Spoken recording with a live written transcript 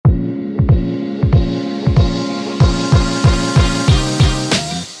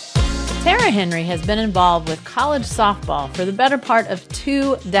Henry has been involved with college softball for the better part of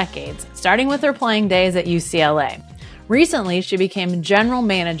 2 decades, starting with her playing days at UCLA. Recently, she became general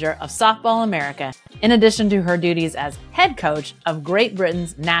manager of Softball America, in addition to her duties as head coach of Great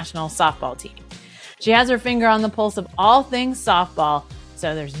Britain's national softball team. She has her finger on the pulse of all things softball,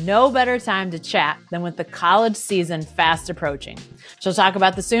 so there's no better time to chat than with the college season fast approaching. She'll talk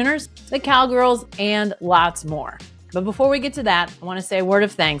about the Sooners, the Cowgirls, and lots more. But before we get to that, I want to say a word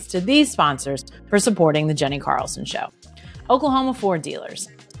of thanks to these sponsors for supporting the Jenny Carlson Show. Oklahoma Ford Dealers,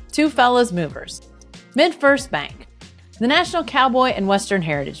 Two Fellas Movers, MidFirst Bank, the National Cowboy and Western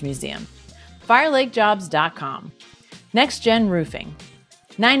Heritage Museum, FireLakeJobs.com, Next Gen Roofing,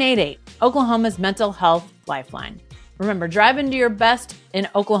 988, Oklahoma's mental health lifeline. Remember, drive into your best in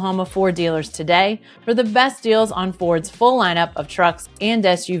Oklahoma Ford dealers today for the best deals on Ford's full lineup of trucks and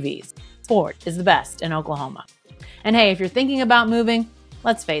SUVs. Ford is the best in Oklahoma. And hey, if you're thinking about moving,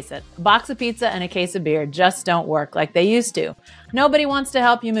 let's face it, a box of pizza and a case of beer just don't work like they used to. Nobody wants to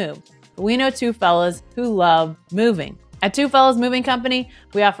help you move, but we know two fellas who love moving. At Two Fellas Moving Company,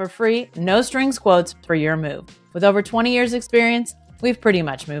 we offer free, no-strings quotes for your move. With over 20 years experience, we've pretty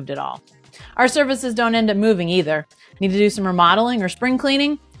much moved it all. Our services don't end up moving either. Need to do some remodeling or spring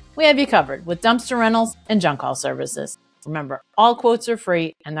cleaning? We have you covered with dumpster rentals and junk haul services. Remember, all quotes are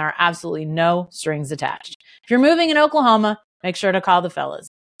free and there are absolutely no strings attached. If you're moving in Oklahoma, make sure to call the fellas.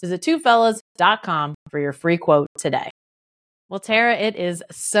 Visit twofellas.com for your free quote today. Well, Tara, it is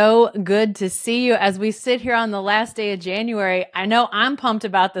so good to see you as we sit here on the last day of January. I know I'm pumped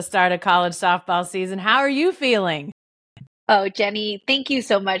about the start of college softball season. How are you feeling? Oh, Jenny, thank you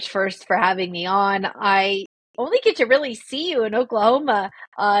so much first for having me on. I only get to really see you in Oklahoma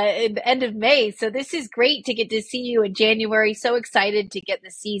in the end of May. So this is great to get to see you in January. So excited to get the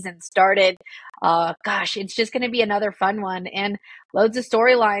season started. Gosh, it's just going to be another fun one and loads of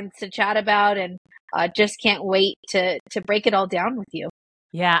storylines to chat about, and just can't wait to break it all down with you.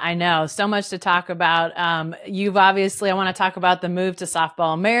 Yeah, I know. So much to talk about. I want to talk about the move to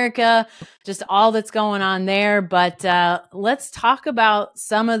Softball America, just all that's going on there. But let's talk about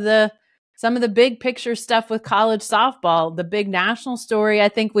some of the big picture stuff with college softball. The big national story, I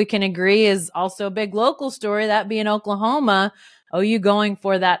think we can agree, is also a big local story, that being Oklahoma. OU going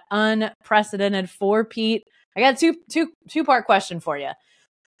for that unprecedented four-peat. I got a two-part question for you.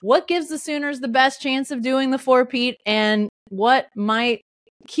 What gives the Sooners the best chance of doing the four-peat, and what might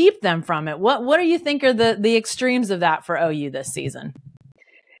keep them from it? What do you think are the extremes of that for OU this season?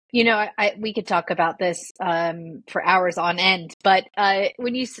 You know, we could talk about this for hours on end, but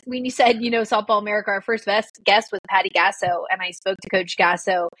when you said, Softball America, our first guest was Patty Gasso, and I spoke to Coach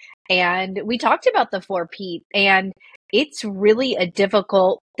Gasso, and we talked about the four-peat, and it's really a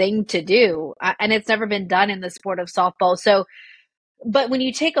difficult thing to do, and it's never been done in the sport of softball. So, but when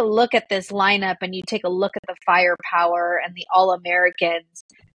you take a look at this lineup and you take a look at the firepower and the All-Americans,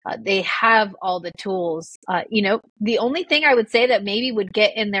 they have all the tools. The only thing I would say that maybe would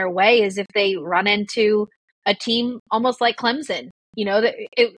get in their way is if they run into a team almost like Clemson.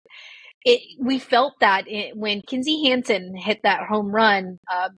 We felt that when Kinsey Hansen hit that home run.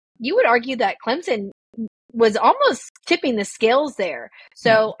 You would argue that Clemson was almost tipping the scales there.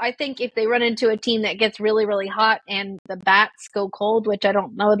 So I think if they run into a team that gets really, really hot and the bats go cold, which I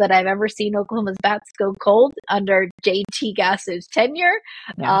don't know that I've ever seen Oklahoma's bats go cold under JT Gasso's tenure,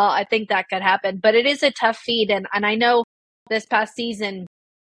 I think that could happen. But it is a tough feat. And I know this past season,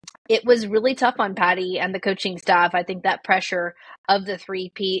 it was really tough on Patty and the coaching staff. I think that pressure of the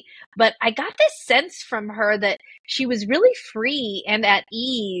three-peat. But I got this sense from her that she was really free and at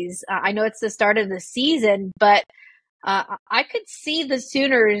ease. I know it's the start of the season, but I could see the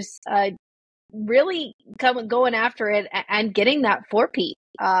Sooners really going after it and getting that four-peat.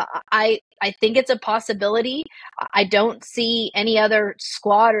 I think it's a possibility. I don't see any other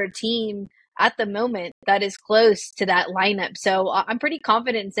squad or team at the moment that is close to that lineup. So I'm pretty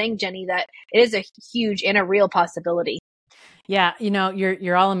confident in saying, Jenny, that it is a huge and a real possibility. Yeah,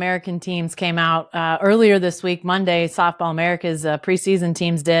 your All-American teams came out earlier this week, Monday. Softball America's preseason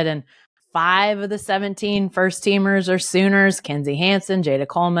teams did, and 5 of the 17 first-teamers are Sooners: Kinsey Hansen, Jada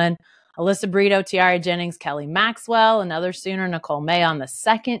Coleman, Alyssa Brito, Tiara Jennings, Kelly Maxwell, another Sooner, Nicole May on the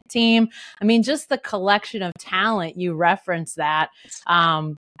second team. I mean, just the collection of talent, you reference that.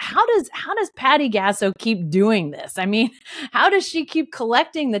 How does Patty Gasso keep doing this? I mean, how does she keep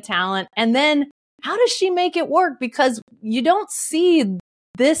collecting the talent? And then how does she make it work? Because you don't see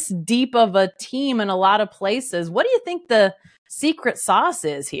this deep of a team in a lot of places. What do you think the secret sauce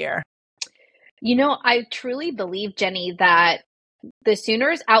is here? I truly believe, Jenny, that the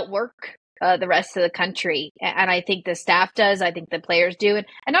Sooners outwork the rest of the country. And I think the staff does. I think the players do. And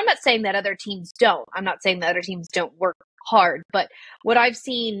I'm not saying that other teams don't. I'm not saying that other teams don't work hard. But what I've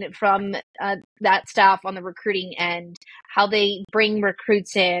seen from that staff on the recruiting end, how they bring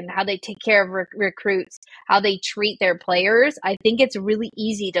recruits in, how they take care of recruits, how they treat their players, I think it's really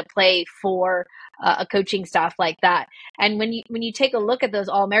easy to play for a coaching staff like that. And when you take a look at those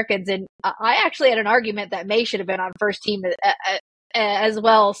All-Americans, and I actually had an argument that May should have been on first team as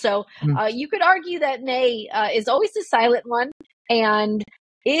well. So you could argue that May is always the silent one and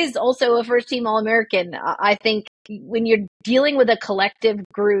is also a first team All-American. I think when you're dealing with a collective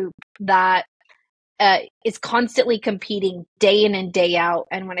group that is constantly competing day in and day out.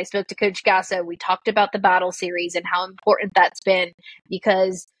 And when I spoke to Coach Gasso, we talked about the battle series and how important that's been,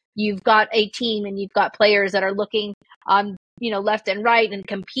 because you've got a team and you've got players that are looking left and right and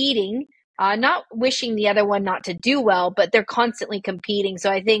competing, not wishing the other one not to do well, but they're constantly competing. So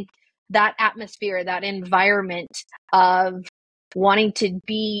I think that atmosphere, that environment of wanting to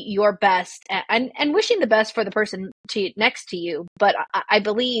be your best and wishing the best for the person next to you. But I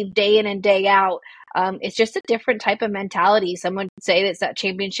believe day in and day out, it's just a different type of mentality. Someone would say it's that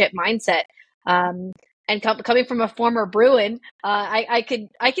championship mindset. And coming from a former Bruin, I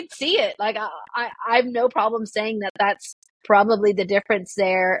could see it. Like I have no problem saying that that's probably the difference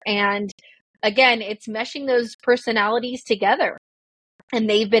there. And again, it's meshing those personalities together. And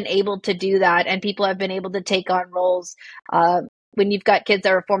they've been able to do that, and people have been able to take on roles. When you've got kids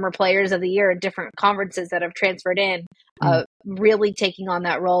that are former players of the year in different conferences that have transferred in, really taking on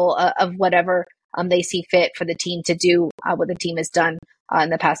that role of whatever they see fit for the team to do what the team has done in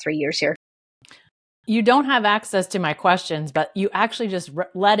the past 3 years here. You don't have access to my questions, but you actually just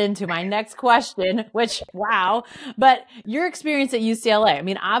led into my next question, which, wow. But your experience at UCLA, I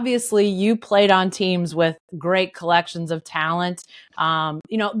mean, obviously you played on teams with great collections of talent. OU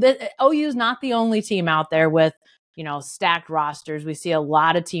is not the only team out there with, stacked rosters. We see a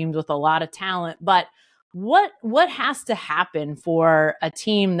lot of teams with a lot of talent, but what has to happen for a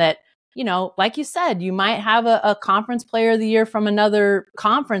team that, like you said, you might have a conference player of the year from another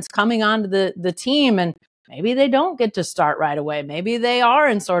conference coming onto the team, and maybe they don't get to start right away. Maybe they are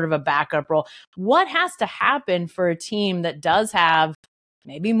in sort of a backup role. What has to happen for a team that does have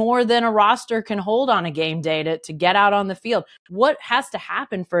maybe more than a roster can hold on a game day to get out on the field? What has to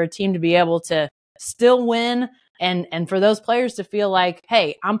happen for a team to be able to still win and for those players to feel like,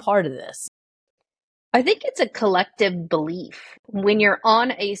 hey, I'm part of this? I think it's a collective belief. When you're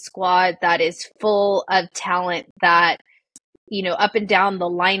on a squad that is full of talent that, up and down the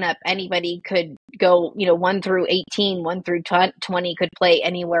lineup, anybody could go, 1 through 18, 1 through 20 could play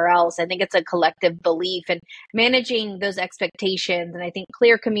anywhere else. I think it's a collective belief, and managing those expectations. And I think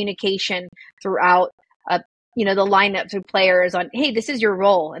clear communication throughout, the lineup through players on, hey, this is your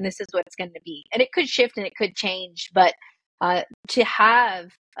role and this is what it's going to be. And it could shift and it could change, but to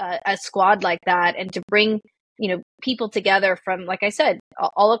have a squad like that and to bring people together from, like I said,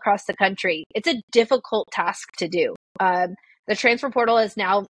 all across the country, it's a difficult task to do. The transfer portal has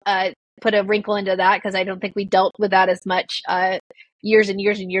now put a wrinkle into that, because I don't think we dealt with that as much years and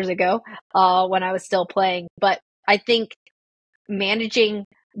years and years ago when I was still playing. But I think managing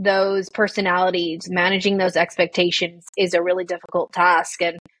those personalities, managing those expectations is a really difficult task.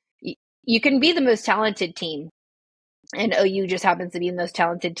 And you can be the most talented team, and OU just happens to be the most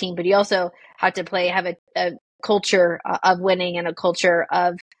talented team, but you also have to have a culture of winning and a culture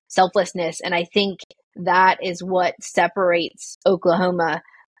of selflessness. And I think that is what separates Oklahoma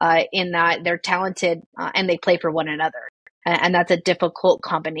in that they're talented and they play for one another. And that's a difficult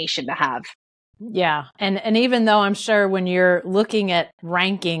combination to have. Yeah. And even though I'm sure when you're looking at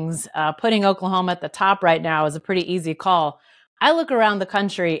rankings, putting Oklahoma at the top right now is a pretty easy call. I look around the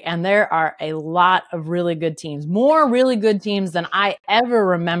country and there are a lot of really good teams, more really good teams than I ever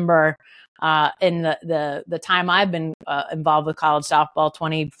remember in the time I've been involved with college softball,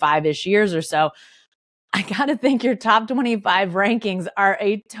 25-ish years or so. I got to think your top 25 rankings are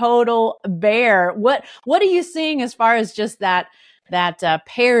a total bear. What are you seeing as far as just that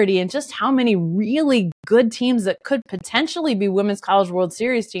parity and just how many really good teams that could potentially be Women's College World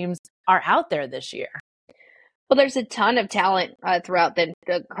Series teams are out there this year? Well, there's a ton of talent throughout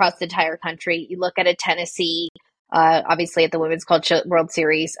across the entire country. You look at a Tennessee, obviously at the Women's College World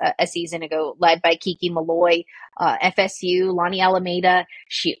Series a season ago, led by Kiki Malloy. FSU, Lonnie Alameda,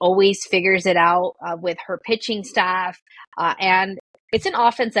 she always figures it out with her pitching staff. And it's an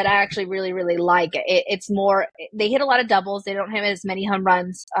offense that I actually really, really like. It's more, they hit a lot of doubles. They don't have as many home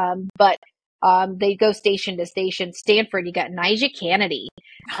runs, but They go station to station. Stanford, you got Nyjah Kennedy.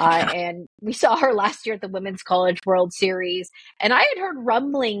 And we saw her last year at the Women's College World Series. And I had heard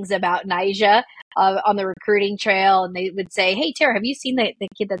rumblings about Nyjah on the recruiting trail. And they would say, hey, Tara, have you seen the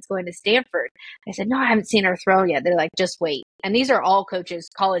kid that's going to Stanford? I said, no, I haven't seen her throw yet. They're like, just wait. And these are all coaches,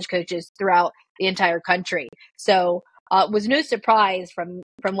 college coaches throughout the entire country. So it was no surprise from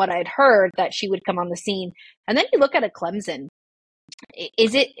what I'd heard that she would come on the scene. And then you look at a Clemson.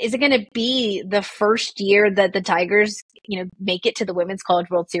 Is it going to be the first year that the Tigers, make it to the Women's College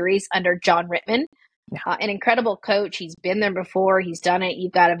World Series under John Rittman? Yeah. An incredible coach. He's been there before. He's done it.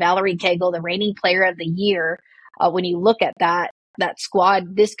 You've got a Valerie Cagle, the reigning player of the year. When you look at that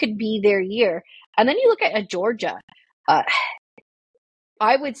squad, this could be their year. And then you look at Georgia.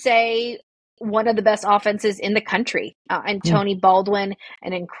 I would say one of the best offenses in the country. And Tony Baldwin,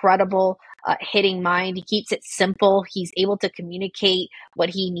 an incredible hitting mind. He keeps it simple. He's able to communicate what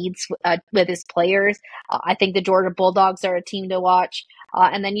he needs with his players. I think the Georgia Bulldogs are a team to watch.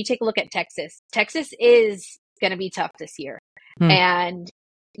 And then you take a look at Texas. Texas is going to be tough this year. And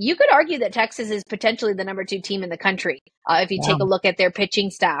you could argue that Texas is potentially the number 2 team in the country. If you take a look at their pitching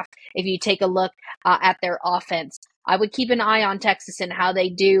staff, if you take a look at their offense, I would keep an eye on Texas and how they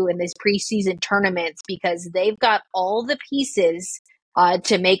do in these preseason tournaments, because they've got all the pieces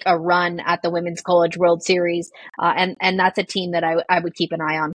to make a run at the Women's College World Series. And that's a team that I would keep an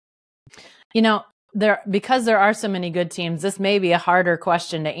eye on. Because there are so many good teams, this may be a harder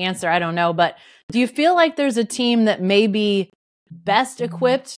question to answer. I don't know. But do you feel like there's a team that may be best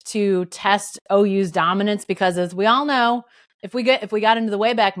equipped to test OU's dominance? Because as we all know, if we got into the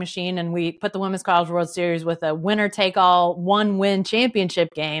Wayback Machine and we put the Women's College World Series with a winner-take-all, one-win championship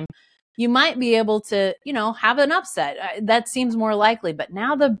game, you might be able to, have an upset. That seems more likely. But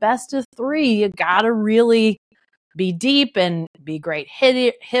now the best of 3, you got to really be deep and be great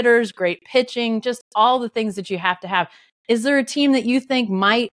hitters, great pitching, just all the things that you have to have. Is there a team that you think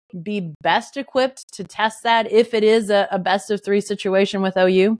might be best equipped to test that if it is a best of 3 situation with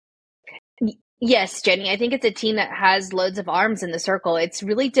OU? Yes, Jenny, I think it's a team that has loads of arms in the circle. It's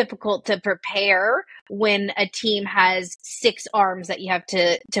really difficult to prepare when a team has 6 arms that you have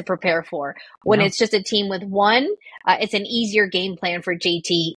to prepare for. When it's just a team with 1, it's an easier game plan for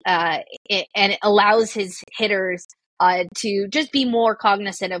JT, and it allows his hitters to just be more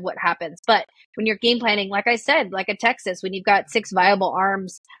cognizant of what happens. But when you're game planning, like I said, like a Texas, when you've got 6 viable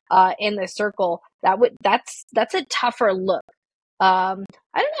arms in the circle, that's a tougher look. I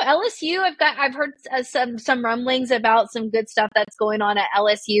don't know, LSU. I've heard some rumblings about some good stuff that's going on at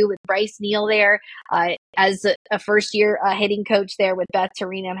LSU with Bryce Neal there as a first year hitting coach there with Beth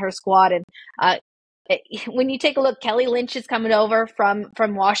Torina and her squad. And when you take a look, Kelly Lynch is coming over from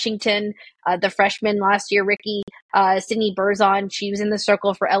Washington. The freshman last year, Sydney Berzon, she was in the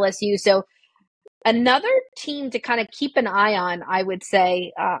circle for LSU. So another team to kind of keep an eye on, I would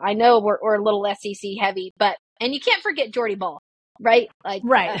say. I know we're a little SEC heavy, and you can't forget Jordy Ball. Right?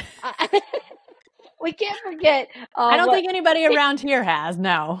 Right. We can't forget. I don't think anybody around here has,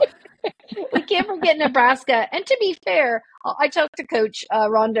 no. We can't forget Nebraska. And to be fair, I talked to Coach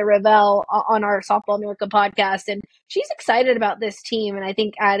Rhonda Revelle on our Softball America podcast, and she's excited about this team. And I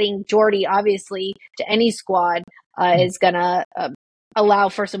think adding Jordy, obviously, to any squad is going to allow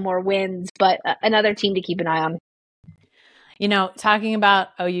for some more wins, but another team to keep an eye on. Talking about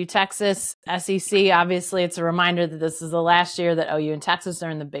OU Texas, SEC, obviously it's a reminder that this is the last year that OU and Texas are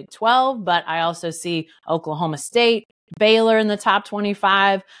in the Big 12, but I also see Oklahoma State, Baylor in the top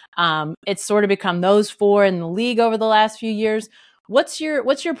 25. It's sort of become those 4 in the league over the last few years. What's your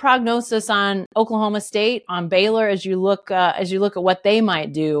prognosis on Oklahoma State, on Baylor as you look at what they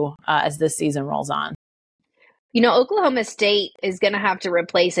might do as this season rolls on? Oklahoma State is going to have to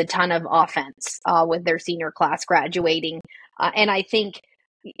replace a ton of offense with their senior class graduating. And I think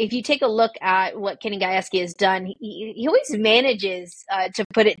if you take a look at what Kenny Gajewski has done, he always manages to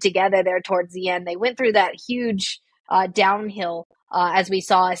put it together there towards the end. They went through that huge downhill as we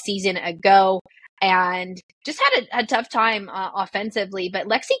saw a season ago and just had a tough time offensively. But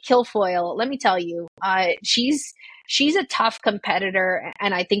Lexi Kilfoyle, let me tell you, she's a tough competitor,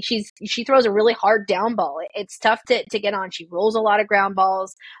 and I think she throws a really hard down ball. It's tough to get on. She rolls a lot of ground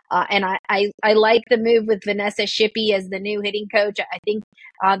balls, and I like the move with Vanessa Shippey as the new hitting coach. I think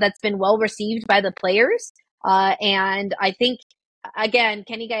that's been well received by the players, and I think, again,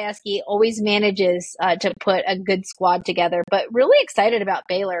 Kenny Gajewski always manages to put a good squad together, but really excited about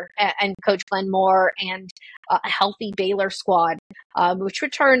Baylor and Coach Glenn Moore and a healthy Baylor squad, which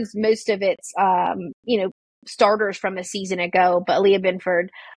returns most of its, starters from a season ago, but Leah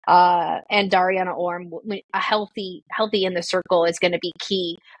Binford and Dariana Orm, a healthy in the circle is going to be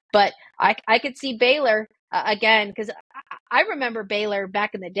key. But I could see Baylor again, because I remember Baylor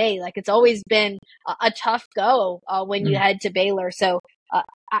back in the day. Like, it's always been a tough go when you head to Baylor. So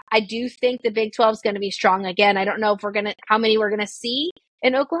I do think the Big 12 is going to be strong again. I don't know if how many we're going to see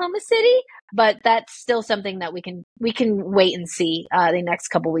in Oklahoma City, but that's still something that we can wait and see the next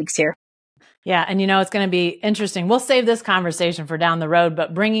couple weeks here. Yeah. And it's going to be interesting. We'll save this conversation for down the road,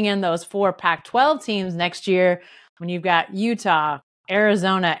 but bringing in those 4 Pac-12 teams next year, when you've got Utah,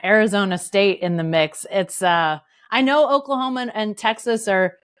 Arizona State in the mix, it's, I know Oklahoma and Texas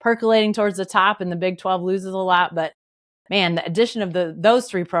are percolating towards the top and the Big 12 loses a lot, but man, the addition of those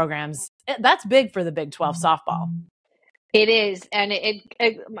 3 programs, that's big for the Big 12 softball. It is. And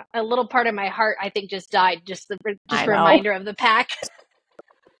a little part of my heart, I think, just died. Just reminder of the Pac.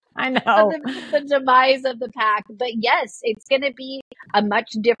 I know. the demise of the Pac. But yes, it's going to be a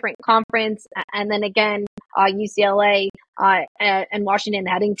much different conference. And then again, UCLA and Washington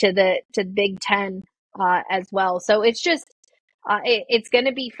heading to the Big Ten as well. So it's just, it's going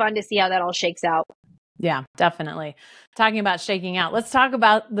to be fun to see how that all shakes out. Yeah, definitely. Talking about shaking out, let's talk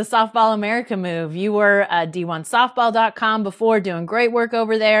about the Softball America move. You were at d1softball.com before, doing great work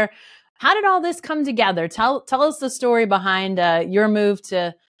over there. How did all this come together? Tell us the story behind your move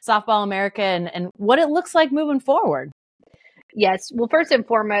to Softball America and what it looks like moving forward. Yes. Well, first and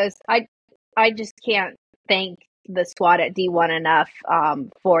foremost, I just can't thank the squad at D1 enough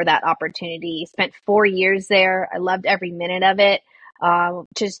for that opportunity. Spent 4 years there. I loved every minute of it.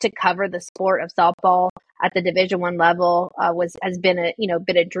 Just to cover the sport of softball at the Division I level has been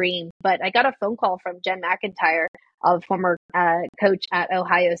a dream. But I got a phone call from Jen McIntyre, a former coach at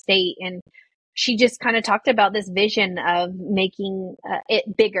Ohio State, and she just kind of talked about this vision of making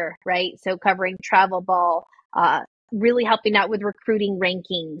it bigger, right? So covering travel ball, really helping out with recruiting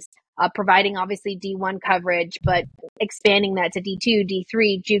rankings, providing obviously D1 coverage, but expanding that to D2,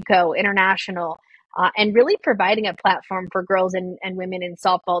 D3, JUCO, international. And really providing a platform for girls and women in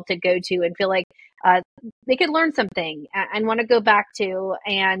softball to go to and feel like they could learn something and want to go back to.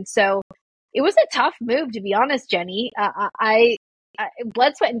 And so it was a tough move, to be honest, Jenny. I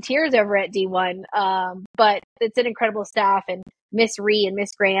blood, sweat, and tears over at D1, but it's an incredible staff, and Miss Ree and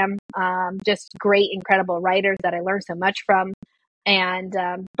Miss Graham, just great, incredible writers that I learned so much from. And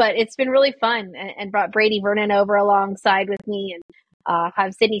but it's been really fun, and brought Brady Vernon over alongside with me, and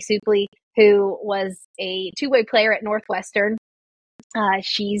have Sydney Supley, who was a two-way player at Northwestern.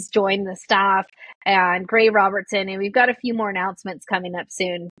 She's joined the staff, and Gray Robertson, and we've got a few more announcements coming up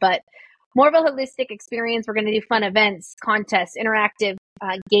soon, but more of a holistic experience. We're going to do fun events, contests, interactive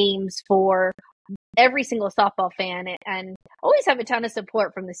games for every single softball fan, and always have a ton of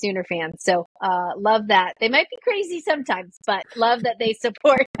support from the Sooner fans. So love that. They might be crazy sometimes, but love that they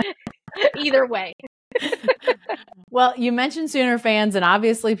support either way. Well, you mentioned Sooner fans, and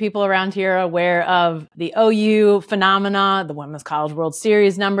obviously people around here are aware of the OU phenomena, the Women's College World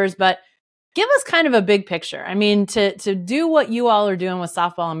Series numbers, but give us kind of a big picture. I mean, to do what you all are doing with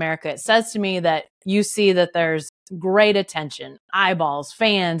Softball America, it says to me that you see that there's great attention, eyeballs,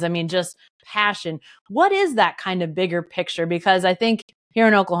 fans, I mean, just passion. What is that kind of bigger picture? Because I think here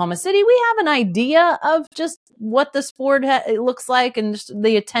in Oklahoma City, we have an idea of just what the sport it looks like and just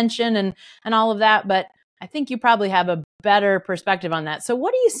the attention and all of that, but I think you probably have a better perspective on that. So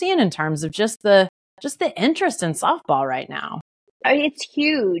what are you seeing in terms of just the interest in softball right now? It's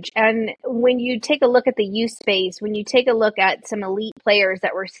huge. And when you take a look at the youth space, when you take a look at some elite players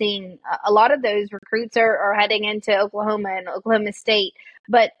that we're seeing, a lot of those recruits are heading into Oklahoma and Oklahoma State.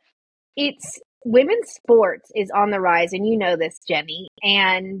 But it's women's sports is on the rise. And you know this, Jenny.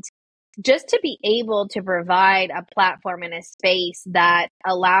 And just to be able to provide a platform and a space that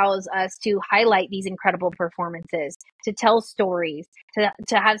allows us to highlight these incredible performances, to tell stories, to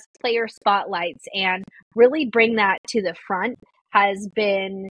have player spotlights, and really bring that to the front has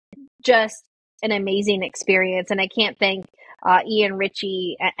been just an amazing experience. And I can't thank Ian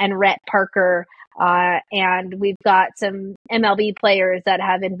Ritchie and Rhett Parker. And we've got some MLB players that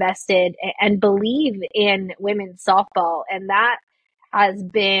have invested and believe in women's softball. And that has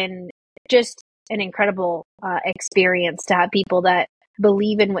been just an incredible experience to have people that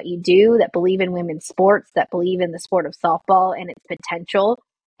believe in what you do, that believe in women's sports, that believe in the sport of softball and its potential.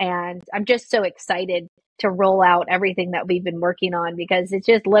 And I'm just so excited to roll out everything that we've been working on, because it's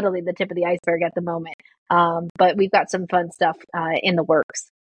just literally the tip of the iceberg at the moment. But we've got some fun stuff in the works.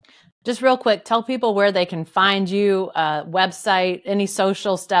 Just real quick, tell people where they can find you, website, any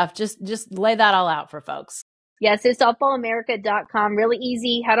social stuff. Just lay that all out for folks. Yes, it's softballamerica.com. Really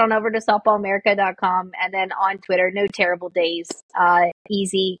easy. Head on over to softballamerica.com, and then on Twitter, No Terrible Days.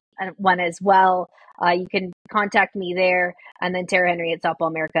 Easy one as well. You can contact me there, and then Tara Henry at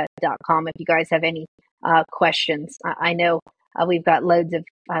softballamerica.com if you guys have any questions. I know we've got loads of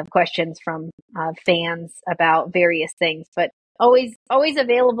questions from fans about various things, but always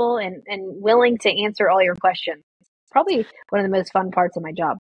available and willing to answer all your questions. Probably one of the most fun parts of my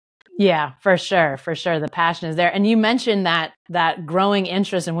job. Yeah, for sure. For sure. The passion is there. And you mentioned that growing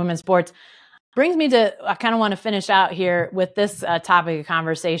interest in women's sports brings me to, I kind of want to finish out here with this topic of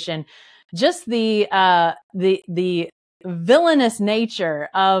conversation. Just the villainous nature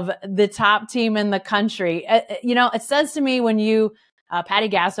of the top team in the country. It says to me when you, Patty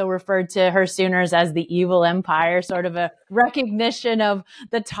Gasso referred to her Sooners as the evil empire, sort of a recognition of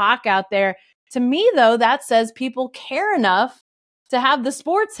the talk out there. To me, though, that says people care enough to have the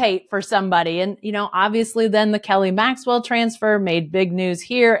sports hate for somebody. And, obviously then the Kelly Maxwell transfer made big news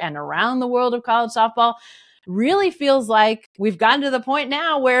here and around the world of college softball. Really feels like we've gotten to the point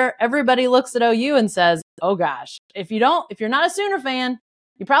now where everybody looks at OU and says, oh gosh, if you're not a Sooner fan,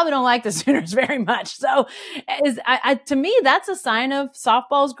 you probably don't like the Sooners very much. So to me, that's a sign of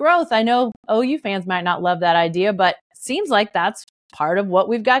softball's growth. I know OU fans might not love that idea, but it seems like that's part of what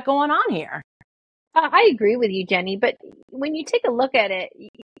we've got going on here. I agree with you, Jenny, but when you take a look at it,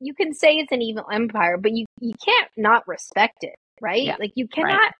 you can say it's an evil empire, but you can't not respect it, right? Yeah, like you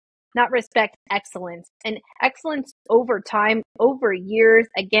cannot not respect excellence, and excellence over time, over years,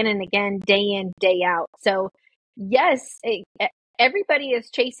 again and again, day in, day out. So yes, everybody is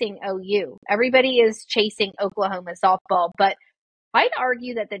chasing OU. Everybody is chasing Oklahoma softball, but I'd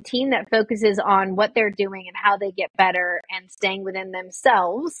argue that the team that focuses on what they're doing and how they get better and staying within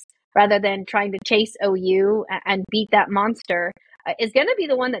themselves rather than trying to chase OU and beat that monster is going to be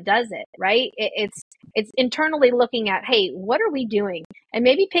the one that does it, right? It's internally looking at, hey, what are we doing? And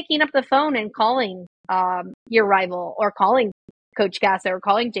maybe picking up the phone and calling your rival or calling Coach Gasso or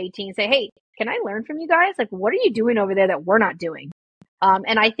calling JT and say, hey, can I learn from you guys? Like, what are you doing over there that we're not doing?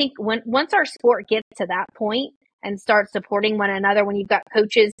 And I think once our sport gets to that point and start supporting one another, when you've got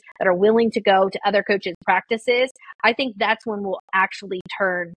coaches that are willing to go to other coaches' practices, I think that's when we'll actually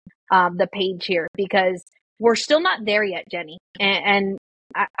turn the page here, because we're still not there yet, Jenny. And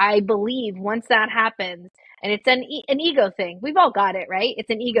I believe once that happens, and it's an ego thing. We've all got it, right? It's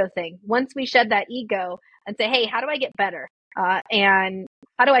an ego thing. Once we shed that ego and say, hey, how do I get better? And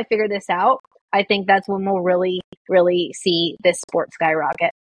how do I figure this out? I think that's when we'll really, really see this sport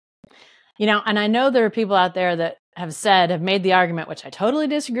skyrocket. And I know there are people out there that have made the argument, which I totally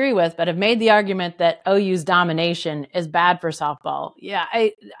disagree with, but have made the argument that OU's domination is bad for softball. Yeah,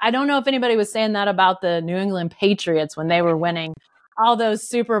 I don't know if anybody was saying that about the New England Patriots when they were winning all those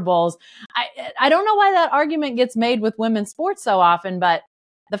Super Bowls. I don't know why that argument gets made with women's sports so often, but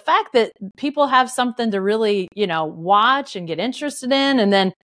the fact that people have something to really, watch and get interested in, and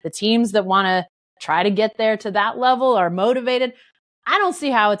then the teams that want to try to get there to that level are motivated, I don't see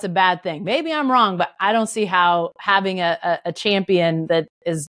how it's a bad thing. Maybe I'm wrong, but I don't see how having a champion that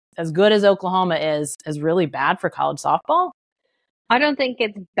is as good as Oklahoma is really bad for college softball. I don't think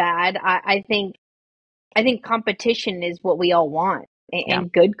it's bad. I think competition is what we all want,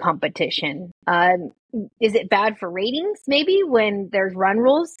 and good competition. Is it bad for ratings? Maybe when there's run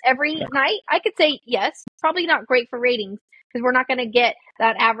rules every night, I could say yes. Probably not great for ratings, because we're not going to get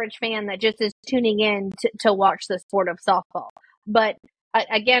that average fan that just is tuning in to watch the sport of softball. But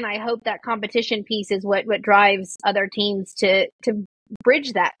again, I hope that competition piece is what drives other teams to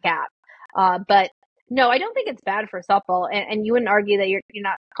bridge that gap. But no, I don't think it's bad for softball. And you wouldn't argue that you're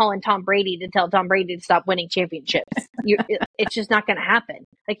not calling Tom Brady to tell Tom Brady to stop winning championships. It's just not going to happen.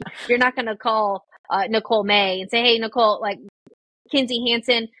 Like, you're not going to call Nicole May and say, hey, Nicole, like, Kinsey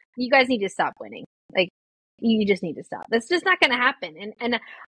Hansen, you guys need to stop winning. Like, you just need to stop. That's just not going to happen. And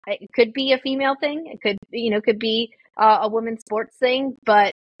it could be a female thing. It could be a women's sports thing.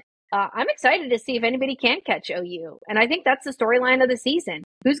 But I'm excited to see if anybody can catch OU. And I think that's the storyline of the season.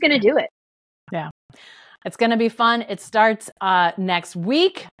 Who's going to do it? Yeah. It's going to be fun. It starts next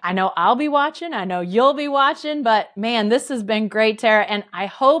week. I know I'll be watching. I know you'll be watching. But man, this has been great, Tara. And I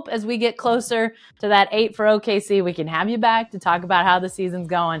hope as we get closer to that 8 for OKC, we can have you back to talk about how the season's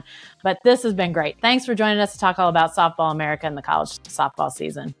going. But this has been great. Thanks for joining us to talk all about Softball America and the college softball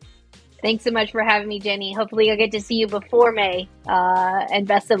season. Thanks so much for having me, Jenny. Hopefully I'll get to see you before May. And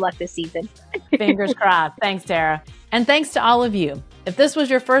best of luck this season. Fingers crossed. Thanks, Tara. And thanks to all of you. If this was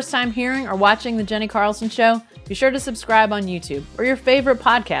your first time hearing or watching The Jenny Carlson Show, be sure to subscribe on YouTube or your favorite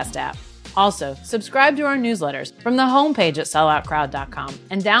podcast app. Also, subscribe to our newsletters from the homepage at selloutcrowd.com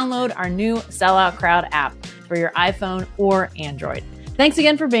and download our new Sellout Crowd app. for your iPhone or Android. Thanks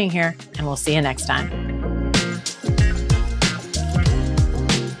again for being here, and we'll see you next time.